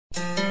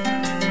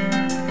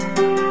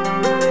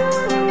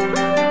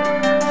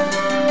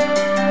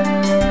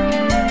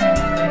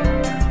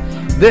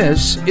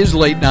This is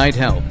Late Night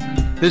Health.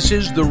 This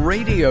is the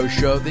radio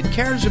show that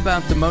cares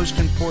about the most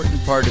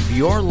important part of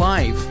your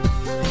life,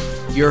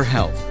 your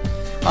health.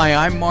 Hi,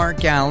 I'm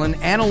Mark Allen,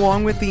 and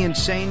along with the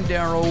insane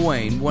Daryl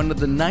Wayne, one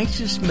of the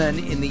nicest men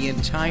in the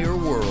entire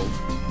world,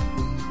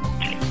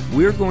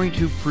 we're going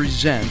to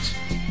present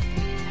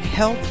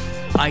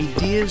health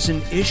ideas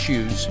and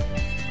issues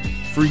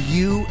for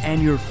you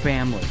and your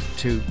family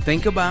to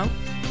think about,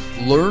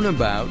 learn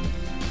about,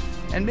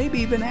 and maybe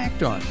even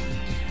act on.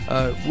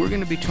 We're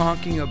going to be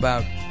talking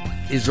about,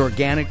 is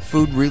organic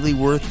food really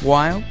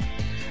worthwhile?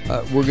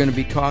 We're going to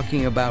be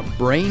talking about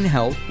brain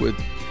health with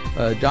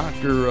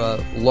Dr.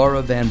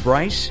 Laura Van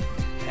Bryce,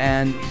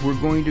 and we're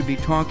going to be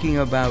talking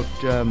about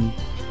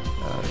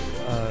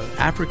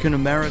African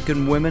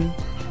American women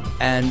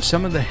and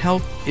some of the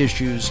health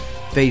issues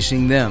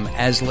facing them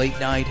as Late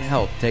Night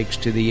Health takes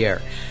to the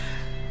air.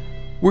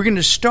 We're going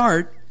to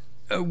start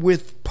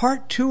with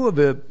part two of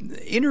an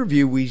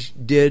interview we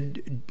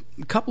did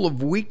a couple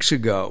of weeks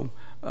ago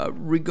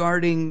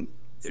regarding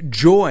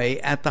joy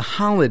at the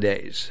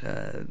holidays.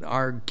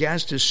 Our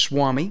guest is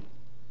Swami,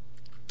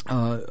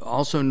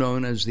 also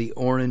known as the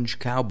Orange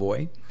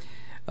Cowboy,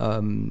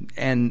 and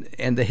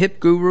the Hip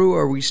Guru.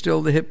 Are we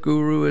still the Hip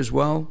Guru as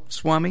well,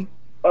 Swami?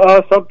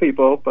 Some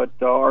people, but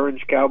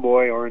Orange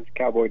Cowboy,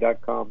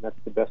 orangecowboy.com, that's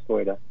the best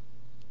way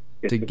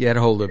to get a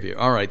hold of you.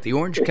 All right, the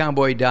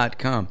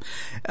orangecowboy.com.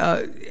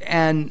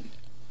 And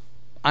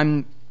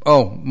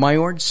my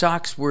orange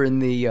socks were in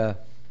the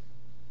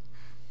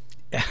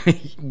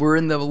were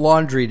in the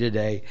laundry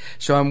today,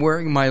 so I'm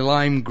wearing my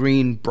lime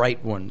green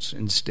bright ones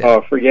instead.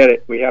 Oh, forget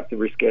it. We have to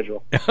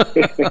reschedule.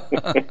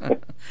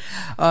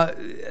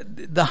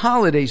 The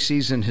holiday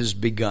season has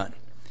begun,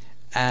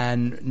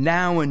 and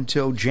now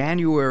until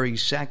January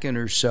 2nd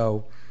or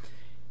so,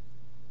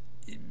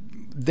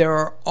 there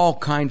are all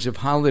kinds of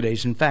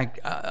holidays. In fact,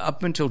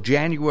 up until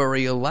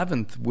January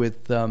 11th,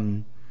 with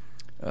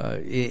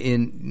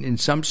in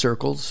some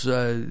circles,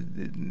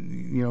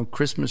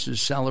 Christmas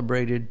is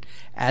celebrated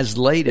as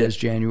late as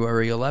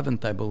January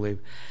 11th, I believe.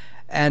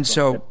 And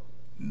so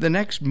the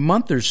next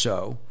month or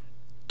so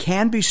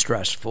can be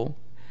stressful,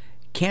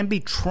 can be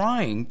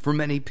trying for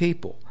many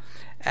people.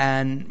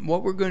 And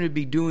what we're going to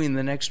be doing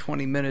the next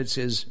 20 minutes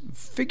is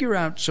figure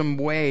out some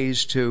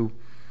ways to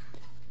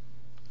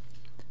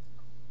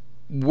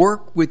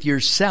work with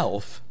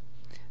yourself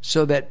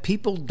so that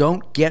people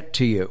don't get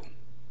to you.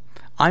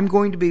 I'm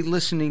going to be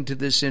listening to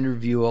this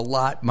interview a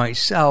lot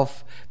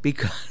myself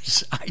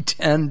because I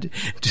tend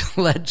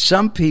to let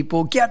some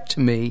people get to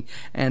me,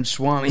 and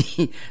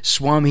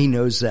Swami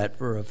knows that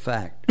for a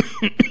fact.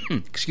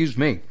 Excuse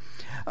me.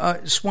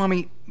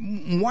 Swami,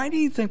 why do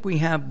you think we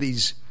have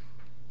these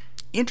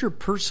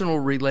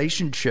interpersonal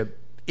relationship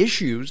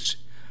issues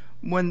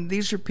when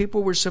these are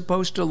people we're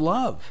supposed to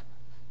love?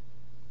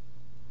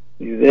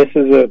 This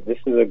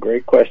is a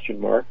great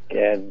question, Mark,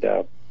 and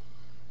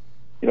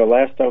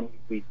last time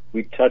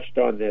we touched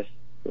on this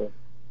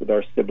with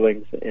our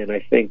siblings, and I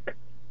think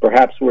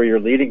perhaps where you're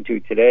leading to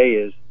today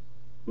is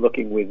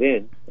looking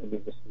within. I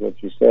mean, this is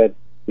what you said,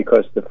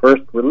 because the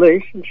first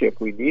relationship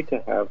we need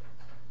to have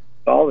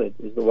solid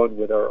is the one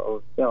with our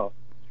own self.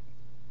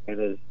 And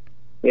as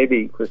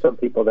maybe for some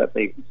people that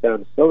may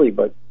sound silly,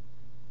 but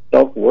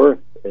self-worth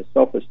and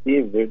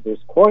self-esteem,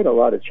 there's quite a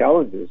lot of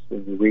challenges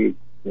when you read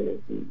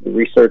the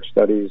research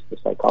studies, the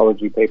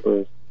psychology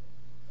papers,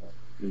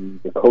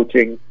 the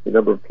coaching, the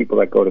number of people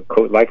that go to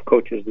life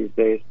coaches these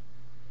days.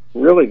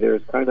 Really,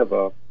 there's kind of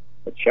a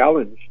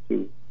challenge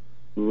to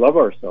love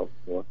ourselves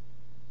more,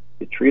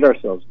 to treat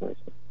ourselves nicely.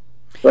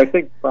 So I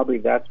think probably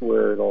that's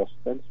where it all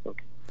stems from.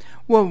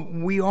 Well,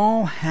 we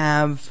all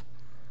have,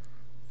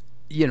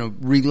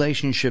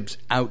 relationships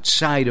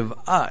outside of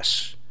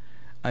us.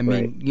 I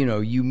mean,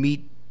 right.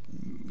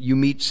 You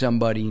meet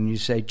somebody and you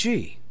say,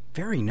 gee,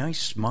 very nice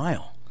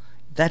smile.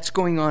 That's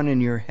going on in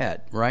your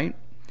head, right?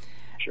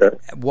 Sure.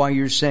 While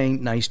you're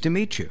saying, nice to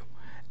meet you,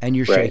 and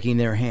you're shaking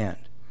their hand.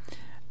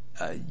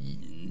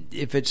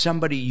 If it's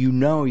somebody you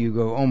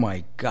go, oh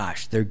my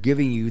gosh, they're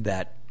giving me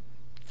that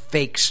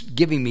fake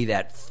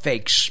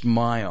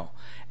smile.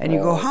 And you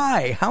go,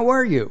 hi, how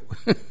are you?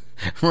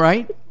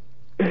 Right?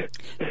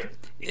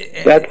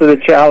 That's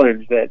the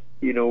challenge that,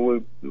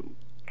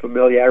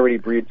 familiarity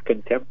breeds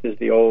contempt is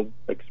the old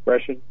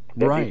expression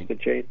that needs to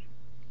change.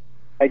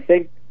 I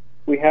think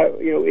we have,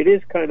 it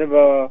is kind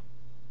of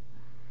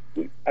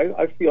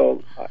I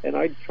feel, and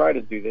I try to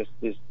do this,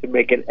 is to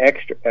make an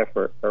extra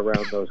effort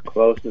around those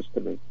closest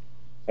to me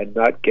and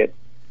not get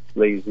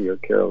lazy or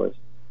careless,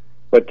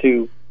 but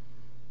to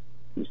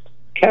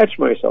catch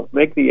myself,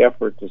 make the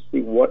effort to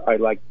see what I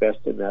like best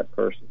in that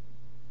person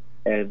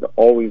and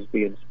always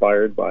be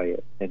inspired by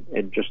it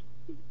and just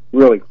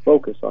really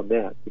focus on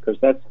that, because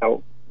that's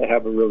how I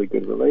have a really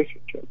good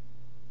relationship.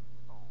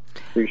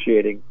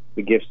 Appreciating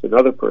the gifts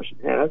another person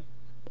has,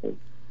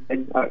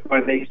 and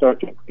when they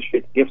start to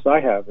appreciate the gifts I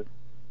have,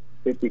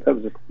 it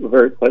becomes a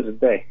very pleasant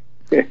day.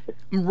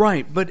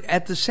 Right, but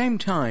at the same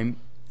time,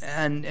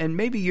 and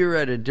maybe you're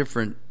at a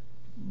different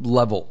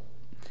level,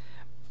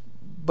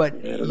 but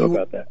I don't know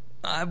about that.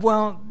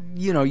 Well,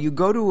 you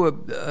go to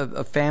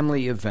a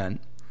family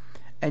event,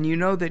 and you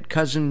know that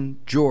Cousin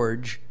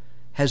George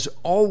has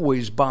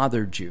always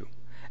bothered you.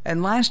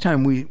 And last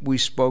time we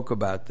spoke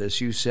about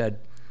this, you said,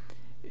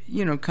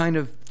 kind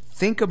of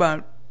think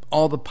about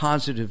all the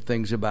positive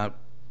things about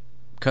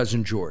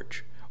Cousin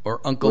George or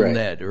Uncle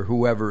Ned or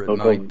whoever it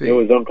might be. It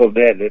was Uncle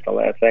Ned at the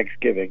last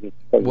Thanksgiving. It's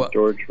Cousin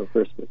George for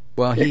Christmas.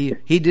 Well,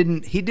 he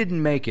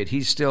didn't make it.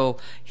 He's still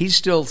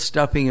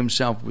stuffing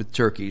himself with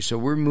turkey. So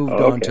we're moved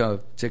on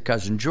to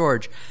Cousin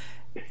George.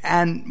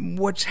 And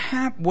what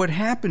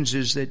happens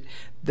is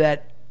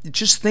that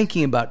just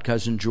thinking about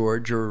Cousin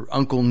George or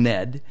Uncle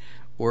Ned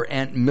or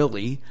Aunt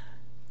Millie,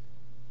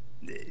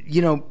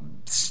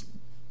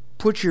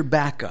 put your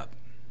back up.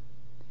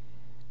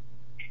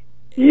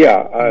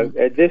 Yeah,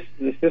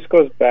 this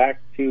goes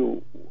back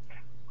to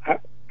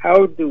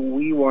how do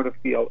we want to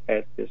feel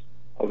at this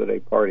holiday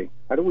party?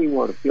 How do we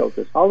want to feel at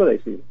this holiday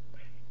season?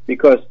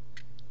 Because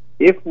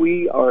if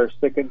we are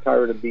sick and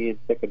tired of being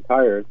sick and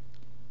tired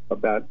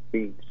about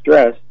being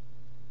stressed,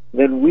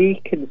 then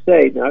we can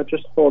say, now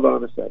just hold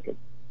on a second.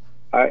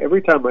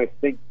 Every time I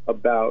think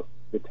about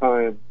the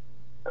time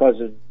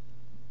Cousin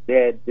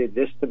Ned did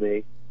this to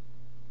me,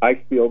 I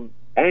feel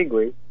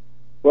angry.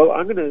 Well,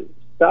 I'm going to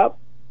stop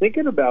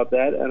thinking about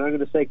that, and I'm going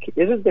to say,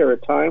 isn't there a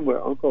time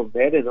where Uncle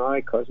Ned and I,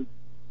 Cousin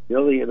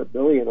Millie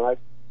and I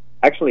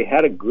actually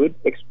had a good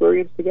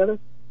experience together?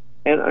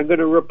 And I'm going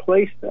to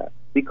replace that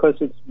because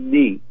it's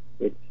me.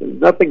 It's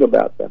nothing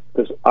about that,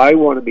 because I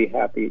want to be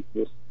happy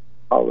this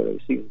holiday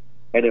season.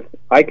 And if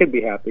I can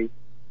be happy,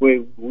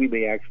 we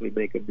may actually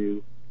make a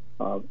new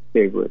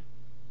favorite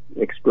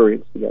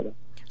experience together.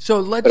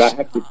 But I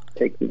have to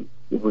take the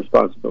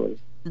responsibility.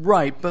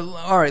 Right, but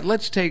all right,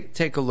 let's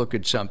take a look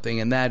at something,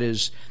 and that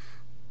is,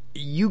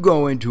 you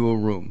go into a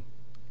room,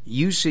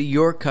 you see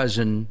your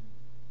cousin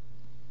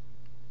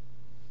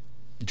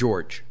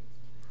George.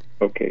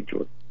 Okay,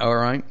 George. All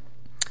right.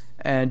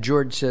 And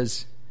George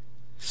says,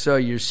 so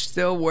you're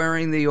still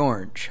wearing the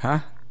orange, huh?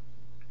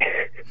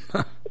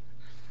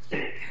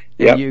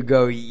 Yep. And you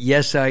go,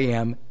 yes, I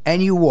am.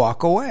 And you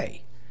walk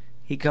away.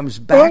 He comes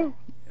back. Well,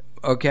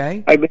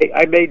 okay. I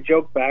may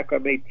joke back. I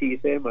may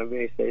tease him. I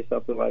may say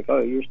something like,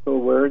 oh, you're still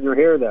wearing your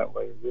hair that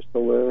way. You're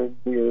still wearing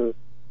your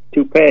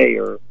toupee,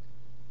 or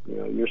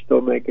you're still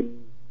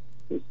making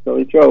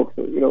silly jokes.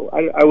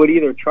 I would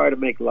either try to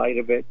make light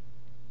of it.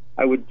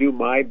 I would do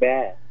my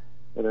best,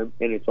 and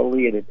it's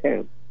only an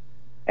attempt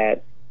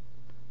at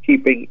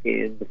keeping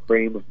in the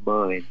frame of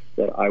mind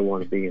that I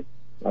want to be in.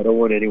 I don't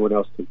want anyone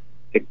else to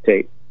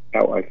dictate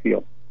how I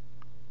feel.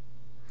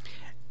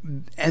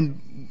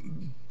 And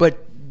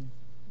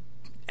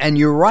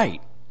you're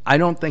right. I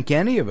don't think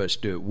any of us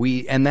do.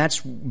 And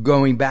that's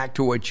going back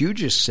to what you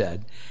just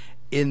said,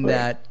 in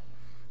that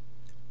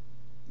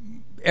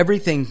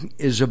everything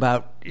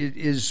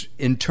is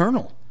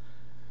internal.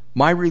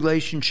 My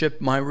relationship,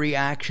 my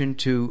reaction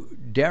to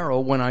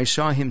Daryl when I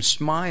saw him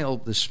smile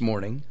this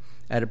morning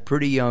at a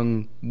pretty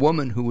young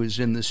woman who was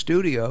in the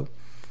studio,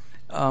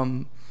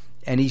 and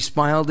he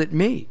smiled at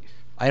me.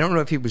 I don't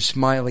know if he was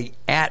smiling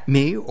at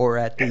me or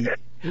at the...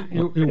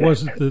 It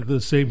wasn't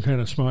the same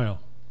kind of smile.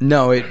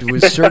 No, it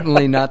was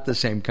certainly not the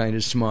same kind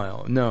of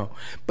smile. No,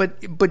 but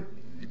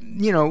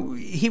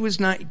he was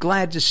not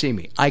glad to see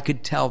me. I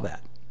could tell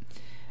that.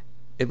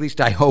 At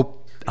least I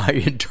hope I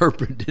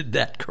interpreted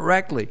that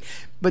correctly.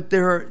 But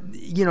there are,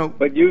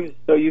 But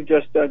you've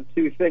just done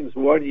two things.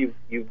 One,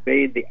 you've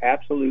made the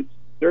absolute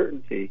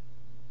certainty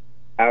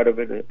out of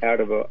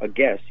a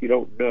guess. You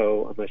don't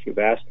know unless you've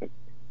asked him.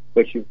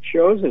 But you've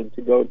chosen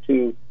to go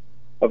to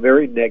a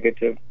very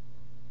negative,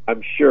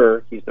 I'm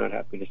sure he's not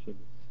happy to see me.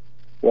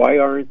 Why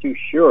aren't you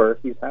sure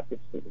he's happy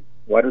to see me?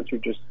 Why don't you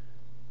just,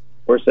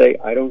 or say,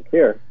 I don't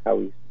care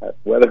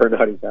whether or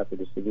not he's happy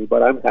to see me,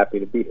 but I'm happy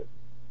to be here.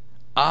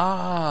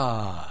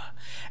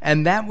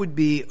 And that would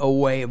be a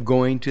way of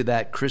going to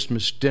that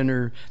Christmas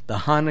dinner, the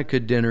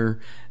Hanukkah dinner,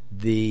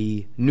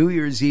 the New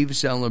Year's Eve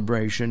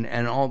celebration,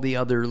 and all the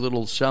other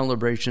little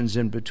celebrations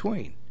in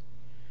between.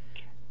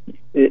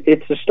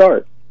 It's a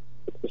start.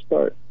 It's a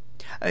start.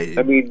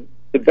 I mean,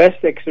 the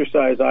best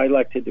exercise I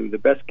like to do, the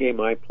best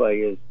game I play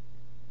is,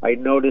 I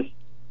notice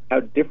how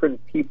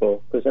different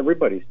people, because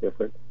everybody's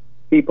different,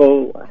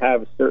 people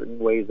have certain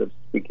ways of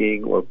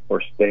speaking or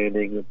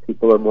standing.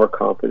 People are more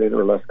confident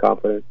or less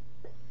confident.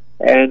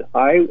 And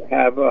I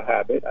have a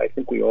habit, I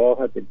think we all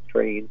have been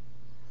trained,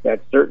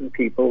 that certain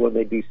people, when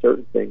they do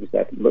certain things,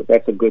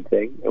 that's a good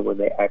thing, and when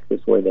they act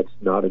this way, that's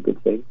not a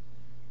good thing.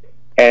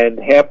 And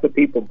half the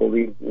people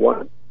believe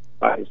one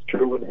side is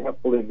true, and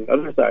half believe the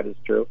other side is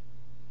true.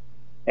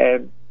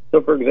 And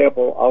so, for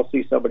example, I'll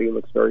see somebody who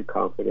looks very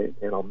confident,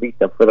 and I'll meet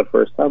them for the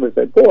first time and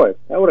say, boy,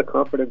 what a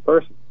confident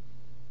person.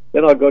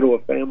 Then I'll go to a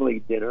family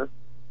dinner,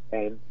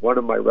 and one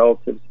of my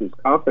relatives who's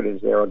confident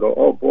is there. I'll go,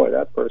 oh, boy,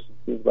 that person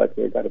seems like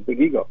they've got a big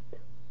ego.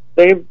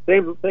 Same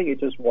thing.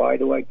 It's just, why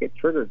do I get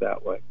triggered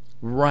that way?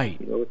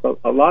 Right.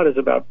 A lot is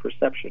about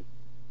perception.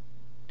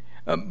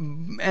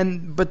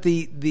 But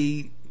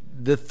the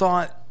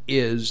thought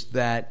is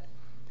that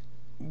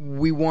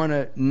we want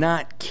to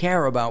not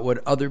care about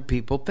what other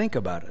people think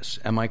about us.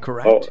 Am I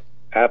correct? Oh,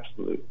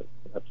 absolutely.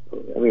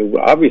 Absolutely. I mean,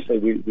 obviously,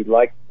 we'd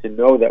like to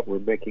know that we're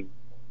doing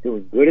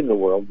good in the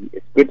world.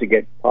 It's good to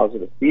get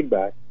positive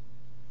feedback,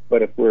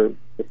 but if we're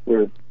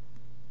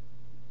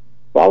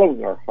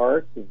following our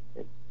hearts and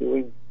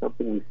doing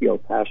something we feel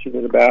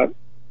passionate about,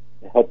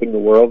 helping the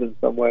world in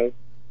some way,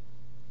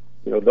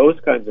 those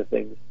kinds of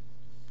things,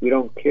 we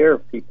don't care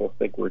if people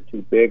think we're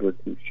too big or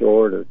too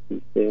short or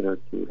too thin or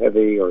too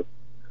heavy or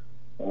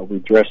we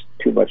dress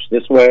too much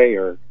this way,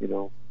 or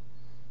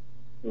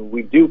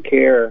we do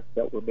care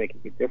that we're making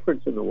a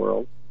difference in the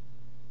world.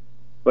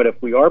 But if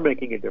we are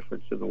making a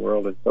difference in the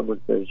world and someone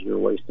says you're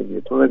wasting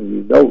your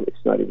time,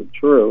 it's not even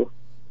true.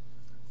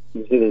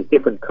 You see, there's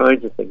different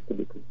kinds of things to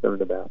be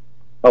concerned about.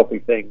 Healthy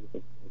things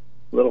and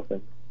little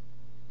things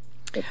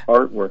that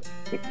aren't worth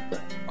thinking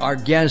about. Our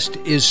guest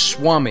is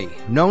Swami,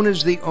 known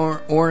as the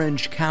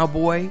Orange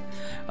Cowboy.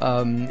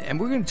 And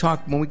we're going to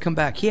talk when we come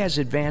back. He has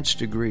advanced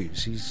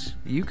degrees.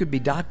 You could be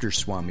Dr.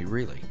 Swami,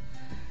 really.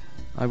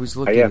 I was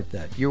looking at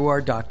that. You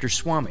are Dr.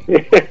 Swami,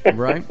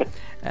 right?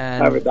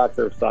 And I'm a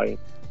doctor of science.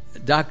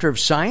 Doctor of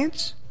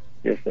Science?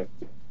 Yes, sir.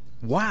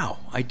 Wow,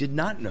 I did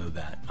not know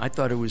that. I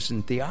thought it was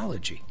in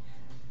theology.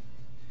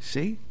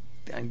 See?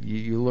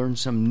 You learn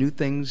some new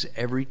things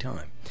every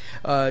time.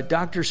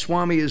 Dr.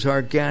 Swami is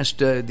our guest,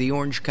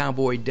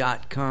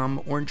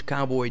 theorangecowboy.com,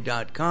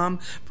 orangecowboy.com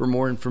for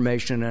more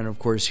information, and, of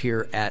course,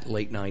 here at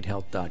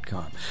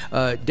latenighthealth.com.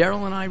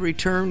 Daryl and I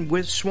return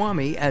with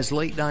Swami as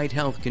Late Night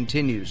Health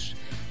continues.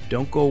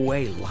 Don't go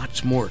away.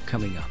 Lots more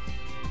coming up.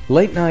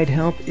 Late Night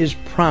Health is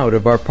proud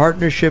of our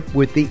partnership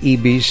with the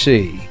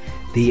EBC,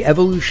 the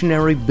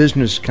Evolutionary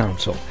Business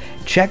Council.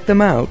 Check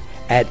them out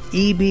at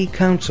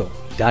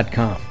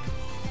ebcouncil.com.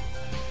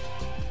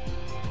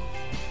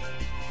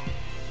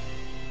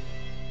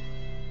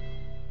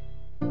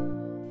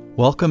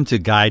 Welcome to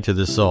Guide to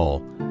the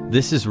Soul.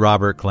 This is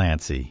Robert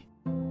Clancy.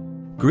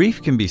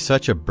 Grief can be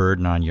such a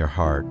burden on your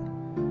heart.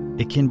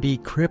 It can be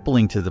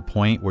crippling to the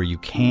point where you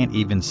can't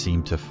even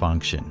seem to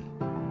function.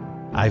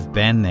 I've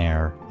been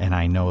there, and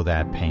I know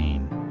that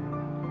pain.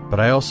 But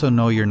I also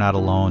know you're not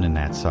alone in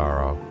that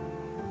sorrow.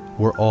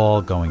 We're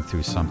all going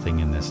through something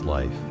in this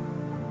life.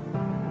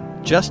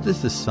 Just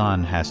as the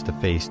sun has to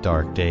face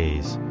dark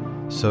days,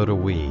 so do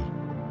we.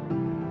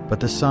 But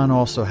the sun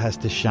also has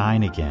to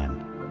shine again.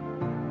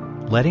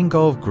 Letting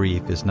go of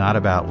grief is not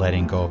about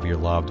letting go of your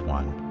loved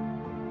one.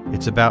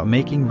 It's about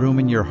making room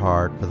in your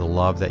heart for the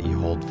love that you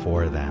hold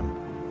for them.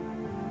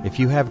 If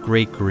you have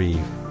great grief,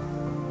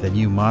 then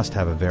you must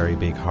have a very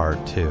big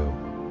heart too.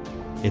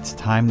 It's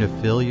time to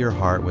fill your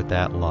heart with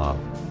that love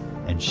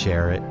and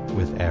share it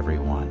with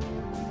everyone.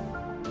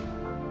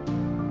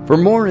 For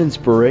more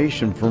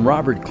inspiration from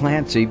Robert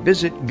Clancy,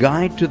 visit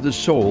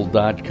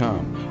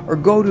guidetothesoul.com or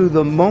go to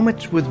the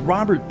Moments with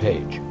Robert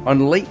page on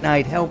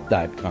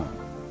latenighthealth.com.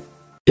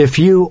 If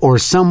you or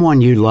someone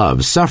you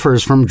love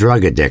suffers from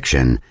drug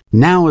addiction,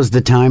 now is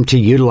the time to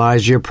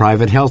utilize your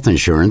private health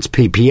insurance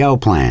PPO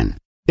plan.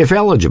 If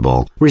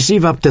eligible,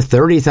 receive up to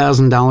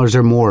 $30,000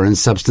 or more in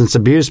substance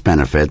abuse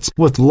benefits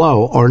with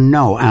low or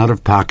no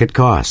out-of-pocket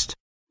cost.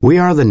 We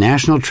are the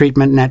National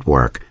Treatment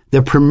Network,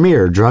 the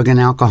premier drug and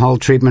alcohol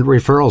treatment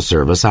referral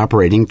service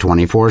operating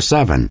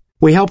 24/7.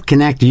 We help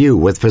connect you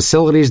with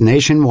facilities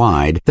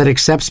nationwide that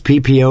accepts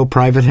PPO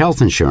private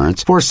health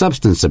insurance for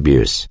substance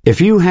abuse. If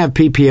you have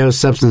PPO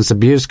substance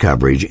abuse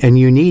coverage and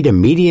you need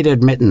immediate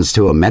admittance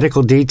to a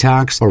medical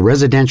detox or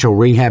residential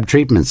rehab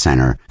treatment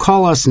center,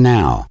 call us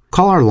now.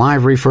 Call our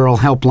live referral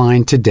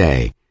helpline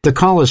today. The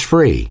call is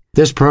free.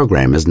 This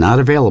program is not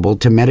available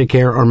to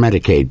Medicare or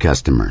Medicaid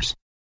customers.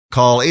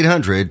 Call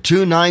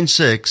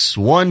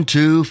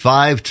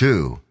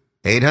 800-296-1252.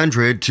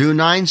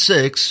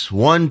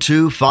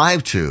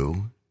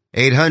 800-296-1252.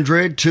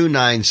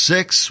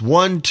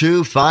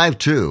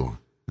 800-296-1252.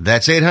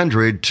 That's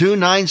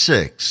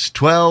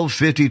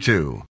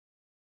 800-296-1252.